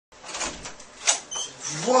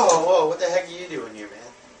Whoa, what the heck are you doing here, man?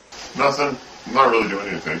 Nothing. I'm not really doing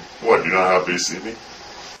anything. What, you're not happy to see me?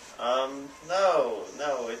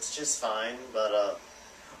 No, it's just fine, but,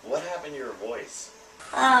 what happened to your voice?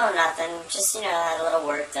 Oh, nothing. Just, had a little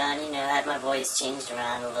work done, had my voice changed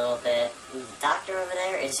around a little bit. The doctor over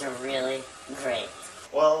there is really great.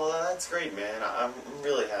 Well, that's great, man. I'm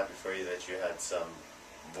really happy for you that you had some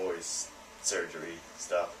voice surgery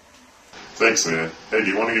stuff. Thanks, man. Hey, do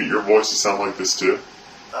you want to get your voice to sound like this too?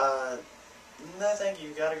 No thank you,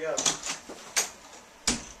 gotta go.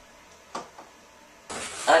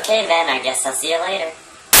 Okay then, I guess I'll see you later.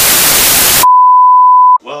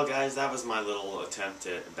 Well guys, that was my little attempt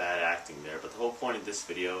at bad acting there, but the whole point of this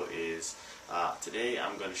video is today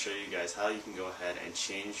I'm going to show you guys how you can go ahead and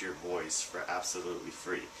change your voice for absolutely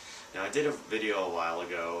free. Now I did a video a while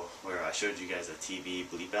ago where I showed you guys a TV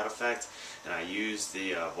bleep out effect, and I used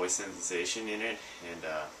the voice sensitization in it, and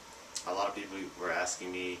a lot of people were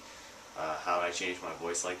asking me how I changed my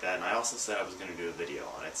voice like that, and I also said I was going to do a video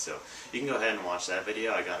on it, so you can go ahead and watch that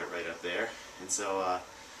video. I got it right up there. And so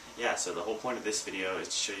yeah, so the whole point of this video is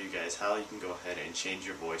to show you guys how you can go ahead and change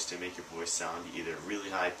your voice to make your voice sound either really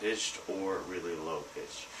high-pitched or really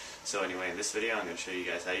low-pitched. So anyway, in this video I'm going to show you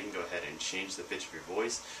guys how you can go ahead and change the pitch of your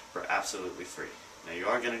voice for absolutely free. Now you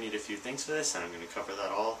are going to need a few things for this, and I'm going to cover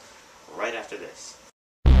that all right after this.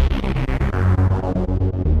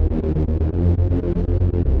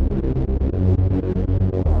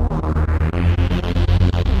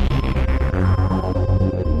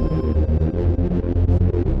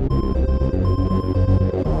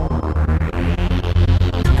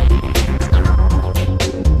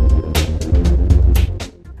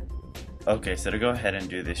 Okay, so to go ahead and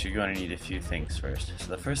do this, you're going to need a few things first. So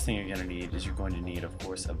the first thing you're going to need is you're going to need, of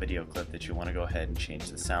course, a video clip that you want to go ahead and change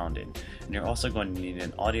the sound in. And you're also going to need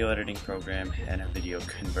an audio editing program and a video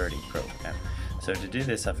converting program. So to do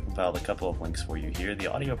this, I've compiled a couple of links for you here. The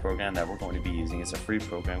audio program that we're going to be using is a free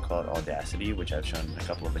program called Audacity, which I've shown in a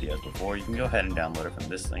couple of videos before. You can go ahead and download it from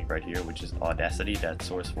this link right here, which is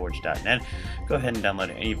audacity.sourceforge.net. Go ahead and download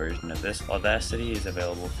any version of this. Audacity is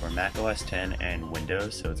available for Mac OS X and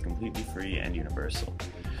Windows, so it's completely free and universal.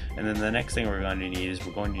 And then the next thing we're going to need is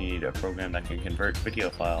we're going to need a program that can convert video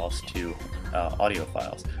files to audio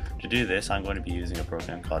files. To do this, I'm going to be using a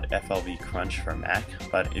program called FLV Crunch for Mac,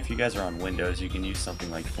 but if you guys are on Windows, you can use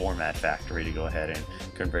something like Format Factory to go ahead and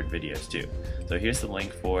convert videos too. So here's the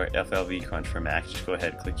link for FLV Crunch for Mac. Just go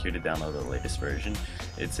ahead and click here to download the latest version.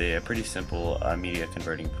 It's a pretty simple media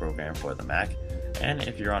converting program for the Mac. And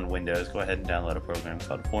if you're on Windows, go ahead and download a program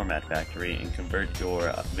called Format Factory and convert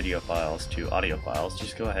your video files to audio files.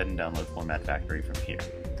 Just go ahead and download Format Factory from here.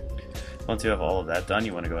 Once you have all of that done,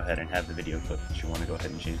 you want to go ahead and have the video clip that you want to go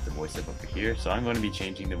ahead and change the voice of over here. So I'm going to be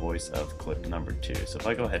changing the voice of clip number 2. So if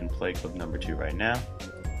I go ahead and play clip number 2 right now.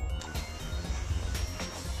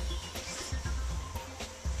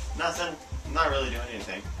 Nothing. I'm not really doing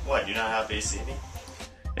anything. What, you're not happy to see me?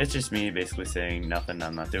 It's just me basically saying nothing,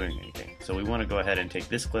 I'm not doing anything. So we want to go ahead and take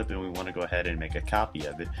this clip and we want to go ahead and make a copy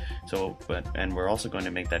of it. And we're also going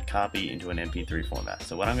to make that copy into an MP3 format.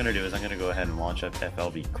 So what I'm going to do is I'm going to go ahead and launch up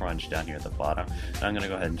FLV Crunch down here at the bottom. And I'm going to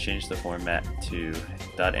go ahead and change the format to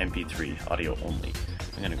 .mp3 audio only.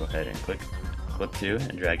 I'm going to go ahead and click clip 2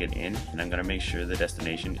 and drag it in, and I'm going to make sure the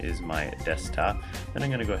destination is my desktop. Then I'm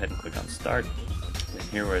going to go ahead and click on start.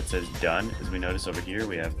 Here where it says done, as we notice over here,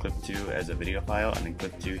 we have clip 2 as a video file and then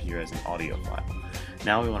clip 2 here as an audio file.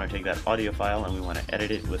 Now we want to take that audio file and we want to edit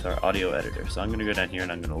it with our audio editor. So I'm going to go down here and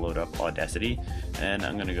I'm going to load up Audacity, and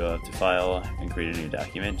I'm going to go up to File and create a new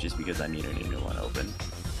document just because I need a new one open.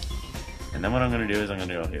 And then what I'm going to do is I'm going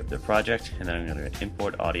to go here to Project, and then I'm going to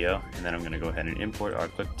import audio, and then I'm going to go ahead and import our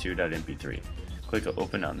clip2.mp3. Click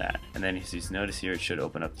open on that, and then as you notice here, it should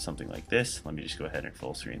open up something like this. Let me just go ahead and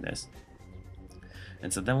full screen this.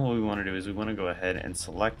 And so then what we want to do is we want to go ahead and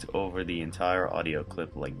select over the entire audio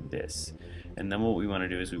clip like this. And then what we want to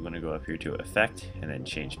do is we want to go up here to Effect and then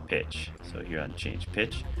change pitch. So here on change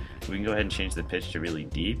pitch, we can go ahead and change the pitch to really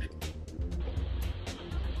deep.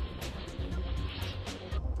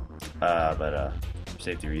 For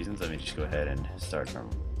safety reasons, let me just go ahead and start from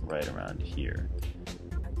right around here.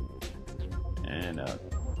 And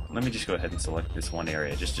let me just go ahead and select this one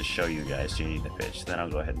area just to show you guys changing the pitch. Then I'll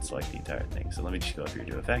go ahead and select the entire thing. So let me just go up here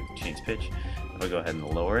to Effect, change pitch. If I go ahead and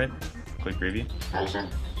lower it, quick preview. As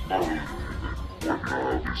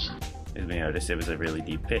we noticed, it was a really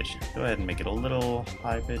deep pitch. Go ahead and make it a little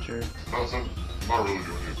high pitcher. Nothing. Not really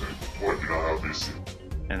doing anything. What, you know how busy?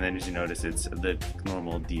 And then as you notice, it's the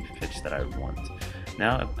normal deep pitch that I want.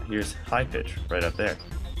 Now here's high pitch right up there.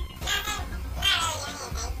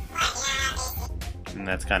 And and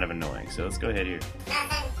that's kind of annoying. So let's go ahead here.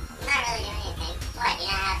 Nothing. Not really doing anything. What, you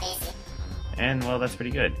know how basic? And well, that's pretty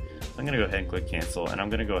good. So I'm going to go ahead and click cancel, and I'm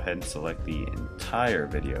going to go ahead and select the entire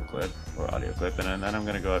video clip or audio clip, and then I'm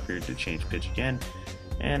going to go up here to change pitch again,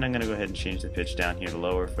 and I'm going to go ahead and change the pitch down here to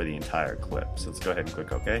lower for the entire clip. So let's go ahead and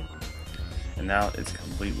click OK. And now it's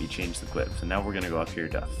completely changed the clip. So now we're going to go up here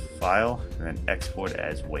to File and then Export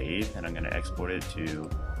as WAV, and I'm going to export it to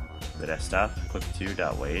the desktop,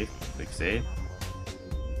 clip2.wav, click Save,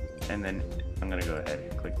 and then I'm going to go ahead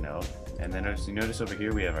and click No. And then as you notice over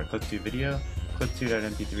here we have our clip2 video,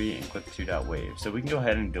 clip2.mp3, and clip2.wav. So we can go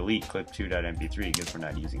ahead and delete clip2.mp3 because we're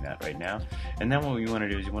not using that right now. And then what you want to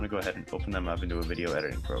do is you want to go ahead and open them up into a video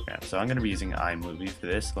editing program. So I'm going to be using iMovie for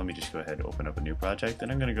this. Let me just go ahead and open up a new project,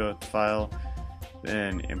 and I'm going to go to File,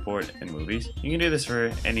 then Import and Movies. You can do this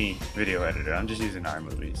for any video editor. I'm just using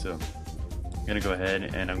iMovie. So I'm going to go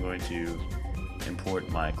ahead and I'm going to import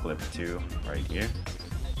my clip2 right here,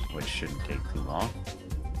 which shouldn't take too long.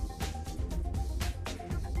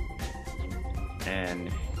 And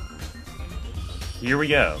here we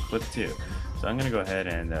go, clip 2. So I'm going to go ahead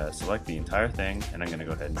and select the entire thing, and I'm going to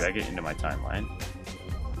go ahead and drag it into my timeline,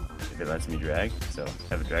 if it lets me drag. So I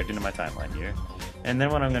have it dragged into my timeline here. And then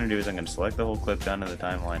what I'm going to do is I'm going to select the whole clip down to the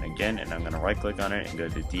timeline again, and I'm going to right click on it and go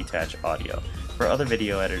to Detach Audio. For other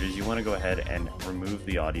video editors, you want to go ahead and remove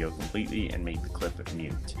the audio completely and make the clip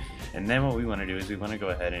mute. And then what we want to do is we want to go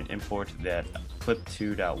ahead and import that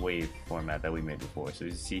clip2.wav format that we made before. So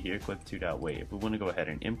as you see here, clip2.wav. We want to go ahead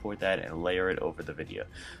and import that and layer it over the video.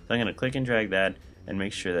 So I'm going to click and drag that and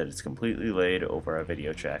make sure that it's completely laid over our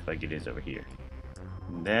video track like it is over here.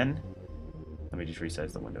 And then, let me just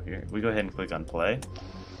resize the window here. We go ahead and click on play.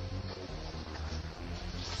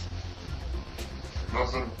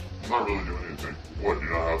 Nothing. Not really doing anything. What, you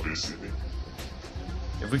know how basic?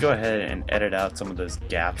 If we go ahead and edit out some of those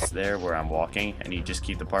gaps there where I'm walking, and you just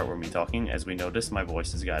keep the part where I'm talking, as we notice my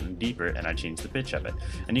voice has gotten deeper and I changed the pitch of it.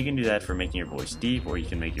 And you can do that for making your voice deep, or you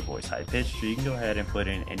can make your voice high pitched, or you can go ahead and put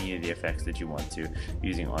in any of the effects that you want to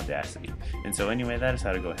using Audacity. And so anyway, that is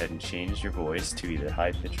how to go ahead and change your voice to either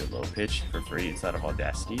high pitch or low pitch for free inside of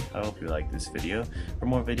Audacity. I hope you like this video. For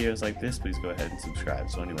more videos like this, please go ahead and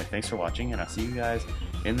subscribe. So anyway, thanks for watching, and I'll see you guys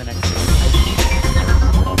in the next video.